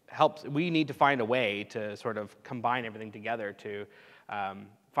it helps. We need to find a way to sort of combine everything together to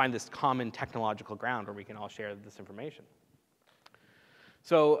find this common technological ground where we can all share this information.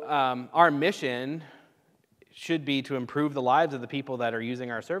 So our mission should be to improve the lives of the people that are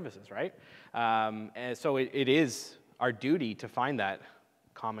using our services, right? And so it is our duty to find that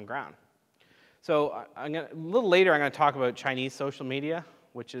common ground. So a little later, I'm going to talk about Chinese social media,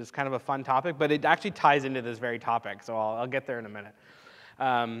 which is kind of a fun topic, but it actually ties into this very topic, so I'll get there in a minute.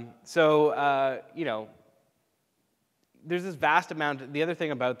 there's this vast amount, the other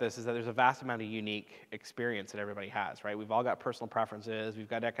thing about this is that there's a vast amount of unique experience that everybody has, right? We've all got personal preferences, we've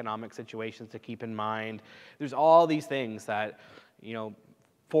got economic situations to keep in mind. There's all these things that,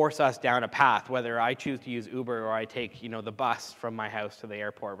 force us down a path, whether I choose to use Uber or I take, the bus from my house to the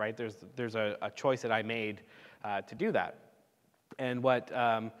airport, right? There's a choice that I made to do that. And what,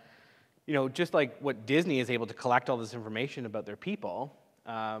 just like what Disney is able to collect all this information about their people,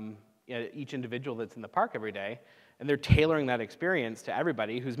 each individual that's in the park every day, and they're tailoring that experience to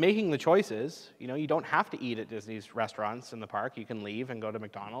everybody who's making the choices. You don't have to eat at Disney's restaurants in the park. You can leave and go to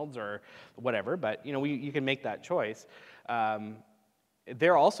McDonald's or whatever, but you can make that choice.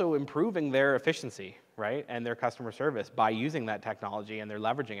 They're also improving their efficiency, right, and their customer service by using that technology, and they're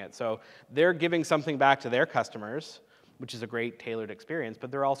leveraging it. So they're giving something back to their customers, which is a great tailored experience,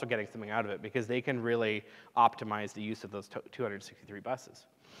 but they're also getting something out of it because they can really optimize the use of those 263 buses.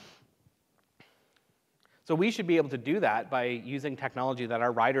 So we should be able to do that by using technology that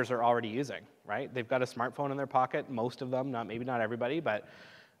our riders are already using, right? They've got a smartphone in their pocket, most of them, maybe not everybody, but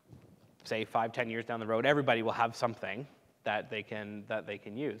say 5-10 years down the road, everybody will have something that they can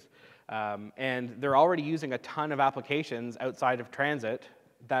use. And they're already using a ton of applications outside of transit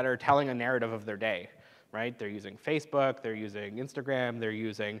that are telling a narrative of their day, right? They're using Facebook, they're using Instagram, they're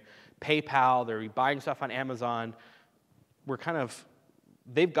using PayPal, they're buying stuff on Amazon.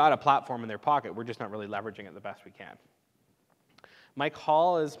 They've got a platform in their pocket. We're just not really leveraging it the best we can. Mike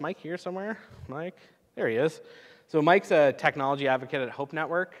Hall, is Mike here somewhere? Mike? There he is. So Mike's a technology advocate at Hope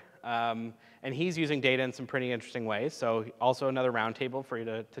Network, and he's using data in some pretty interesting ways. So also another roundtable for you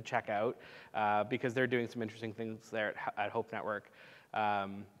to check out, because they're doing some interesting things there at Hope Network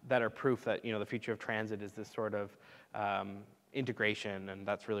that are proof that the future of transit is this sort of integration, and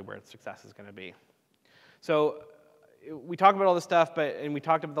that's really where success is going to be. So we talk about all this stuff, and we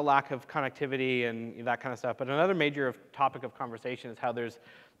talked about the lack of connectivity and that kind of stuff, but another major topic of conversation is how there's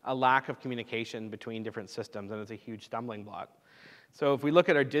a lack of communication between different systems, and it's a huge stumbling block. So if we look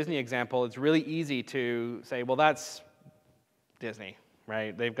at our Disney example, it's really easy to say, well, that's Disney,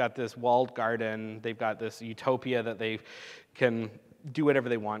 right? They've got this walled garden, they've got this utopia that they can do whatever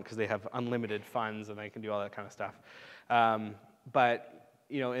they want because they have unlimited funds and they can do all that kind of stuff. But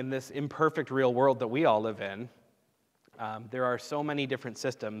in this imperfect real world that we all live in, there are so many different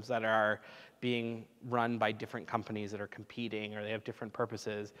systems that are being run by different companies that are competing, or they have different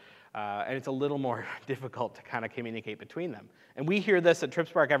purposes, and it's a little more difficult to kind of communicate between them. And we hear this at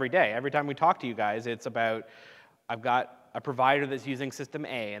TripSpark every day. Every time we talk to you guys, it's about, I've got a provider that's using system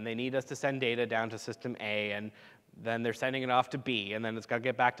A, and they need us to send data down to system A, and then they're sending it off to B, and then it's got to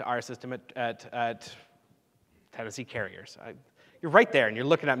get back to our system at Tennessee Carriers. You're right there, and you're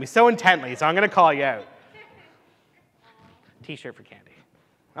looking at me so intently, so I'm going to call you out. T-shirt for Candy.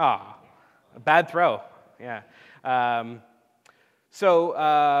 Ah, a bad throw. Yeah.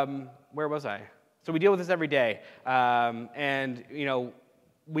 Where was I? So we deal with this every day, and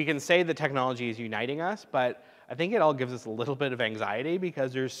we can say the technology is uniting us, but I think it all gives us a little bit of anxiety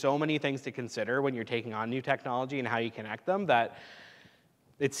because there's so many things to consider when you're taking on new technology and how you connect them that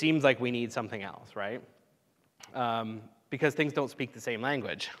it seems like we need something else, right? Because things don't speak the same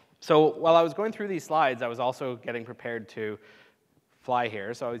language. So while I was going through these slides, I was also getting prepared to fly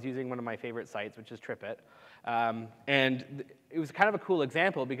here. So I was using one of my favorite sites, which is TripIt. And it was kind of a cool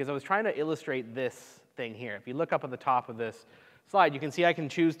example because I was trying to illustrate this thing here. If you look up at the top of this slide, you can see I can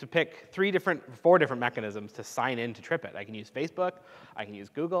choose to pick 4 different mechanisms to sign in to TripIt. I can use Facebook, I can use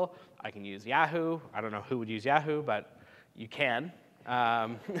Google, I can use Yahoo. I don't know who would use Yahoo, but you can.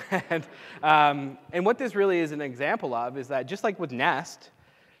 And what this really is an example of is that just like with Nest,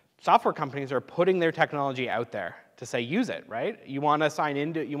 software companies are putting their technology out there to say, use it, right? You want a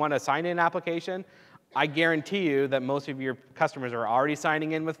sign-in application? I guarantee you that most of your customers are already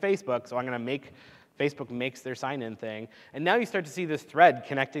signing in with Facebook, so I'm going to make Facebook makes their sign-in thing. And now you start to see this thread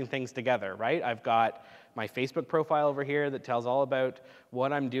connecting things together, right? I've got my Facebook profile over here that tells all about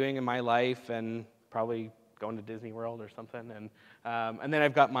what I'm doing in my life and probably going to Disney World or something. And then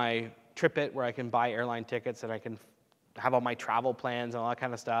I've got my TripIt where I can buy airline tickets and I can have all my travel plans and all that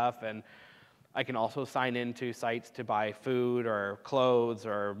kind of stuff. And I can also sign into sites to buy food or clothes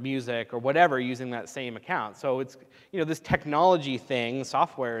or music or whatever using that same account. So it's, this technology thing,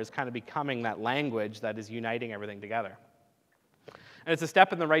 software is kind of becoming that language that is uniting everything together. And it's a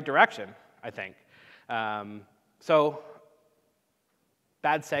step in the right direction, I think. So,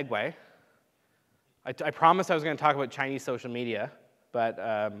 bad segue. I promised I was going to talk about Chinese social media, but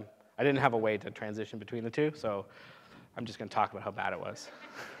I didn't have a way to transition between the two, so I'm just going to talk about how bad it was.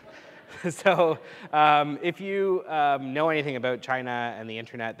 So if you know anything about China and the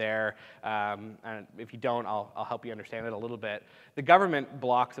internet there, and if you don't, I'll help you understand it a little bit. The government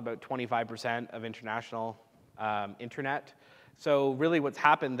blocks about 25% of international internet. So really what's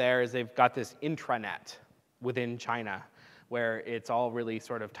happened there is they've got this intranet within China where it's all really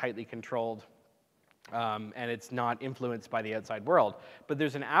sort of tightly controlled and it's not influenced by the outside world. But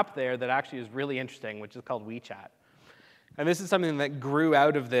there's an app there that actually is really interesting, which is called WeChat. And this is something that grew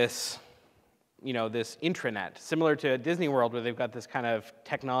out of this, this intranet. Similar to Disney World where they've got this kind of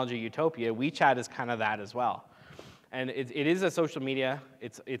technology utopia, WeChat is kind of that as well. And it is a social media.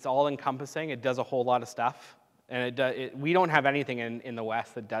 It's all encompassing. It does a whole lot of stuff. And we don't have anything in the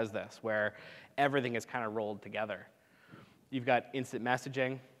West that does this, where everything is kind of rolled together. You've got instant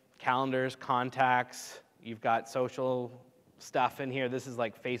messaging, calendars, contacts. You've got social stuff in here. This is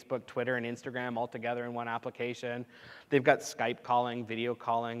like Facebook, Twitter, and Instagram all together in one application. They've got Skype calling, video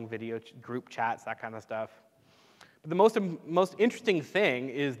group chats, that kind of stuff. But the most interesting thing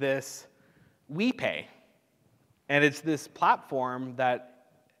is this WePay. And it's this platform that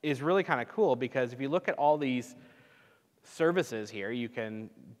is really kind of cool because if you look at all these services here, you can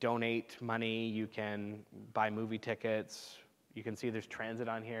donate money, you can buy movie tickets, you can see there's transit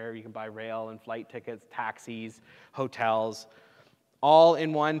on here, you can buy rail and flight tickets, taxis, hotels, all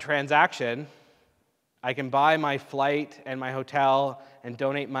in one transaction. I can buy my flight and my hotel and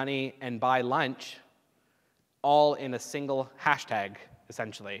donate money and buy lunch all in a single hashtag,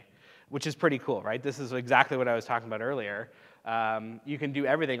 essentially, which is pretty cool, right? This is exactly what I was talking about earlier. You can do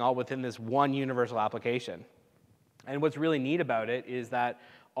everything all within this one universal application. And what's really neat about it is that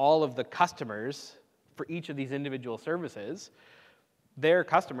all of the customers for each of these individual services, their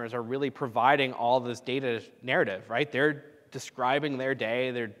customers are really providing all this data narrative, right? They're describing their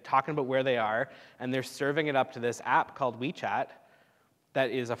day, they're talking about where they are, and they're serving it up to this app called WeChat that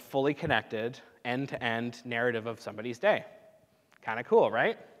is a fully connected, end-to-end narrative of somebody's day. Kind of cool,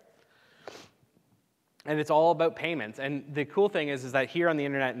 right? And it's all about payments. And the cool thing is that here on the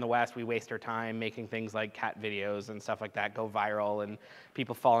internet in the West, we waste our time making things like cat videos and stuff like that go viral and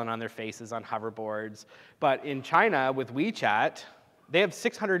people falling on their faces on hoverboards. But in China, with WeChat, they have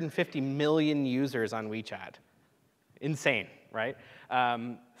 650 million users on WeChat. Insane, right?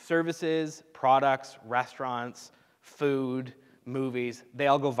 Services, products, restaurants, food, movies, they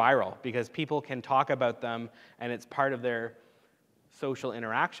all go viral because people can talk about them and it's part of their social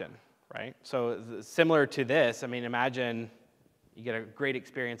interaction. Right? So similar to this, I mean, imagine you get a great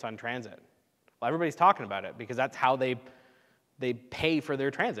experience on transit. Well, everybody's talking about it because that's how they pay for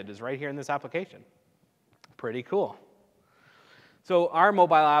their transit is right here in this application. Pretty cool. So our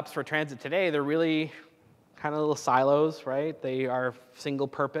mobile apps for transit today, they're really kind of little silos, right? They are single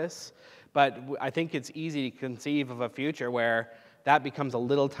purpose, but I think it's easy to conceive of a future where that becomes a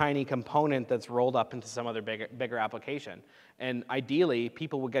little tiny component that's rolled up into some other bigger application. And ideally,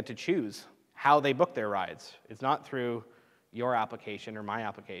 people will get to choose how they book their rides. It's not through your application or my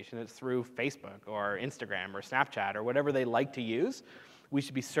application. It's through Facebook or Instagram or Snapchat or whatever they like to use. We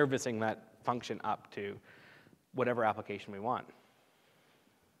should be servicing that function up to whatever application we want.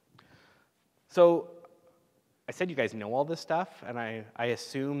 So I said you guys know all this stuff, and I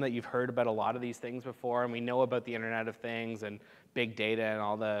assume that you've heard about a lot of these things before, and we know about the Internet of Things and big data and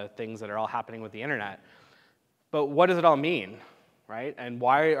all the things that are all happening with the internet. But what does it all mean, right? And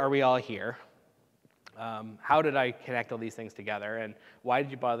why are we all here? How did I connect all these things together? And why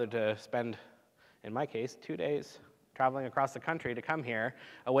did you bother to spend, in my case, 2 days traveling across the country to come here,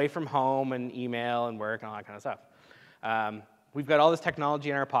 away from home and email and work and all that kind of stuff? We've got all this technology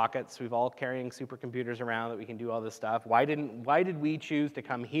in our pockets. We've all carrying supercomputers around that we can do all this stuff. Why did we choose to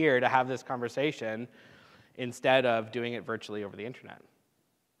come here to have this conversation instead of doing it virtually over the internet?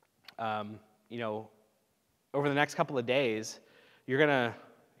 Over the next couple of days, you're going to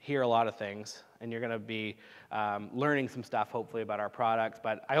hear a lot of things, and you're going to be learning some stuff, hopefully, about our products.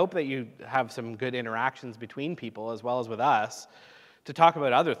 But I hope that you have some good interactions between people, as well as with us, to talk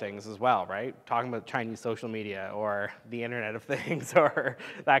about other things as well, right? Talking about Chinese social media or the Internet of Things or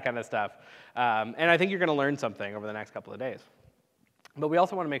that kind of stuff. And I think you're going to learn something over the next couple of days. But we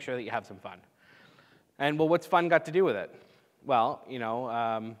also want to make sure that you have some fun. And, well, what's fun got to do with it? Well,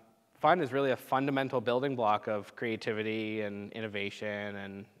 fun is really a fundamental building block of creativity and innovation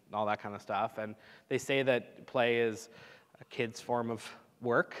and all that kind of stuff. And they say that play is a kid's form of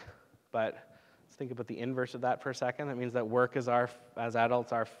work, but let's think about the inverse of that for a second. That means that work is as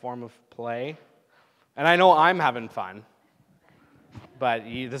adults, our form of play. And I know I'm having fun, but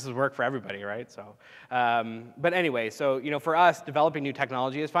this is work for everybody, right? So, but anyway, so for us, developing new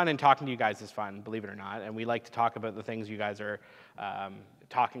technology is fun, and talking to you guys is fun, believe it or not. And we like to talk about the things you guys are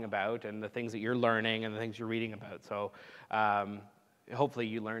talking about and the things that you're learning and the things you're reading about. So hopefully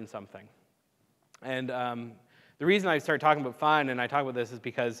you learn something. And the reason I started talking about fun and I talk about this is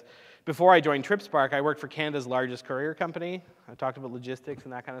because before I joined TripSpark, I worked for Canada's largest courier company. I talked about logistics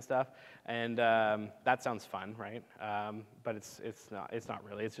and that kind of stuff, and that sounds fun, right? But it's not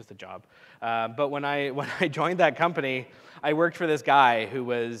really. It's just a job. But when I joined that company, I worked for this guy who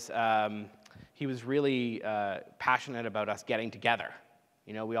was he was really passionate about us getting together.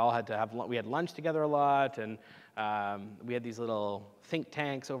 You know, we all had to have we had lunch together a lot, and we had these little think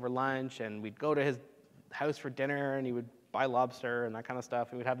tanks over lunch, and we'd go to his house for dinner, and he would buy lobster and that kind of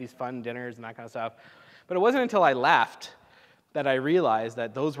stuff, and we'd have these fun dinners and that kind of stuff. But it wasn't until I left that I realized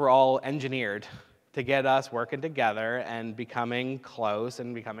that those were all engineered to get us working together and becoming close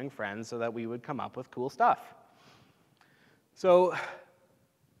and becoming friends so that we would come up with cool stuff. So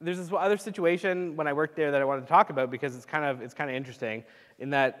there's this other situation when I worked there that I wanted to talk about because it's kind of interesting in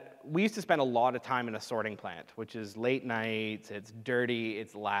that we used to spend a lot of time in a sorting plant, which is late nights, it's dirty,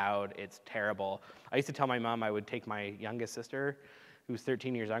 it's loud, it's terrible. I used to tell my mom I would take my youngest sister, who's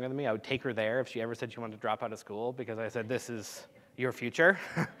 13 years younger than me, I would take her there if she ever said she wanted to drop out of school because I said, this is your future.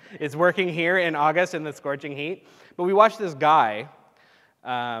 It's working here in August in the scorching heat. But we watched this guy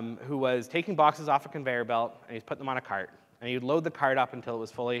who was taking boxes off a conveyor belt and he's putting them on a cart. And he'd load the cart up until it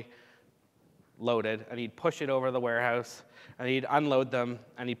was fully loaded, and he'd push it over the warehouse, and he'd unload them,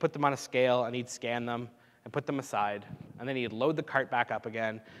 and he'd put them on a scale, and he'd scan them, and put them aside. And then he'd load the cart back up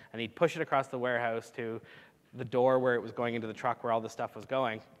again, and he'd push it across the warehouse to the door where it was going into the truck where all the stuff was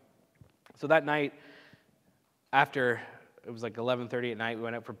going. So that night, after it was like 11:30 at night, we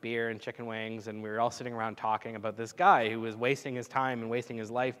went out for beer and chicken wings, and we were all sitting around talking about this guy who was wasting his time and wasting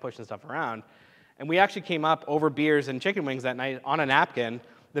his life pushing stuff around. And we actually came up over beers and chicken wings that night on a napkin,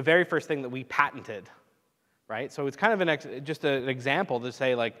 the very first thing that we patented, right? So it's kind of just an example to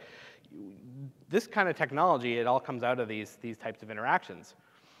say, like, this kind of technology, it all comes out of these types of interactions.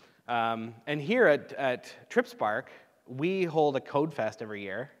 And here at TripSpark, we hold a code fest every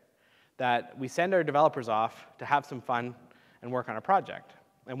year that we send our developers off to have some fun and work on a project.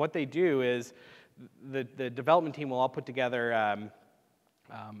 And what they do is the development team will all put together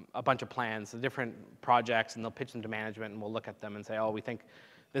a bunch of plans, the different projects, and they'll pitch them to management, and we'll look at them and say, oh, we think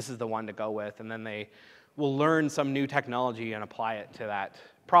this is the one to go with, and then they will learn some new technology and apply it to that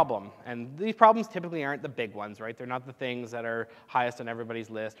problem. And these problems typically aren't the big ones, right? They're not the things that are highest on everybody's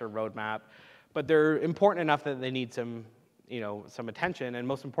list or roadmap, but they're important enough that they need some, some attention, and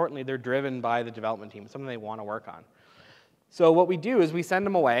most importantly, they're driven by the development team, something they want to work on. So what we do is we send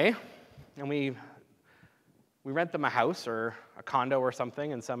them away, and we rent them a house or a condo or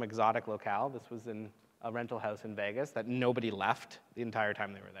something in some exotic locale. This was in a rental house in Vegas that nobody left the entire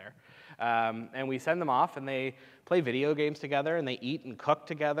time they were there. And we send them off, and they play video games together, and they eat and cook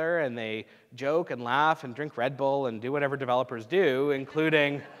together, and they joke and laugh and drink Red Bull and do whatever developers do,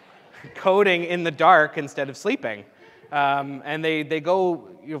 including coding in the dark instead of sleeping. And they go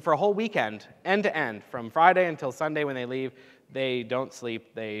for a whole weekend, end to end, from Friday until Sunday when they leave. They don't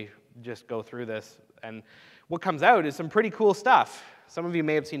sleep. They just go through this. And what comes out is some pretty cool stuff. Some of you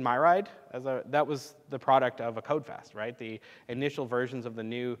may have seen MyRide. That was the product of a CodeFest, right? The initial versions of the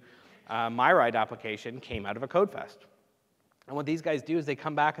new MyRide application came out of a CodeFest. And what these guys do is they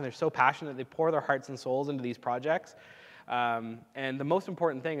come back and they're so passionate, they pour their hearts and souls into these projects. And the most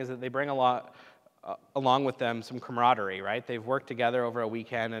important thing is that they bring along with them some camaraderie, right? They've worked together over a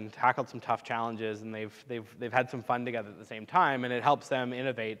weekend and tackled some tough challenges, and they've had some fun together at the same time, and it helps them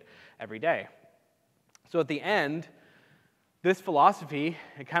innovate every day. So at the end, this philosophy,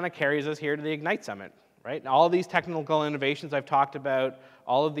 it kind of carries us here to the Ignite Summit, right? And all of these technical innovations I've talked about,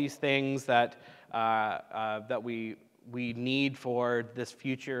 all of these things that we need for this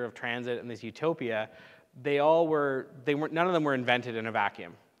future of transit and this utopia, none of them were invented in a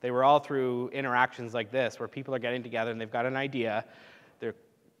vacuum. They were all through interactions like this, where people are getting together and they've got an idea, they've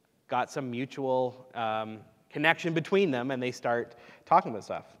got some mutual connection between them, and they start talking about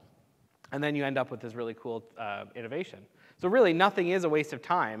stuff. And then you end up with this really cool innovation. So really, nothing is a waste of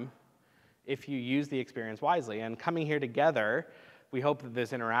time if you use the experience wisely. And coming here together, we hope that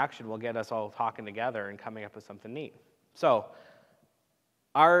this interaction will get us all talking together and coming up with something neat. So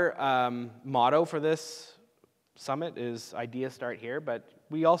our motto for this summit is ideas start here, but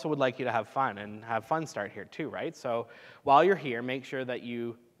we also would like you to have fun, and have fun start here too, right? So while you're here, make sure that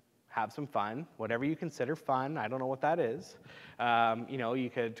you have some fun, whatever you consider fun. I don't know what that is. You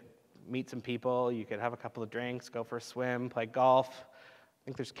could meet some people, you could have a couple of drinks, go for a swim, play golf. I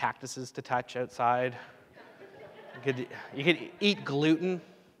think there's cactuses to touch outside. You could eat gluten,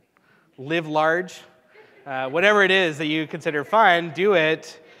 live large. whatever it is that you consider fun, do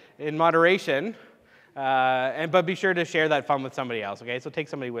it in moderation. But be sure to share that fun with somebody else, okay? So take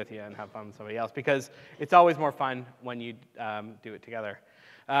somebody with you and have fun with somebody else, because it's always more fun when you do it together.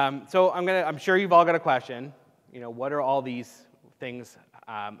 So I'm sure you've all got a question. What are all these things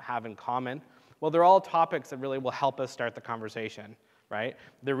have in common? Well, they're all topics that really will help us start the conversation, right?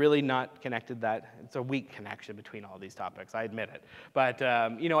 They're really not connected. It's a weak connection between all these topics, I admit it. But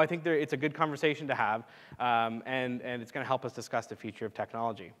I think it's a good conversation to have, and it's going to help us discuss the future of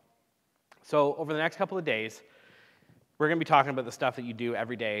technology. So over the next couple of days, we're going to be talking about the stuff that you do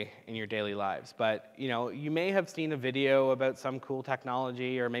every day in your daily lives. But you may have seen a video about some cool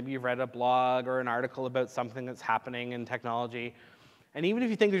technology, or maybe you've read a blog or an article about something that's happening in technology. And even if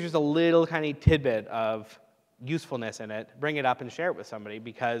you think there's just a little tiny tidbit of usefulness in it, bring it up and share it with somebody,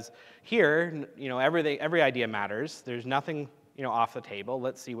 because here, every idea matters. There's nothing, off the table.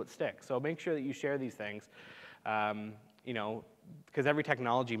 Let's see what sticks. So make sure that you share these things, because every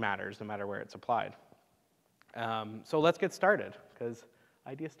technology matters, no matter where it's applied. So let's get started, because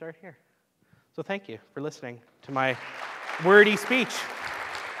ideas start here. So thank you for listening to my wordy speech.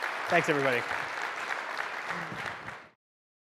 Thanks, everybody.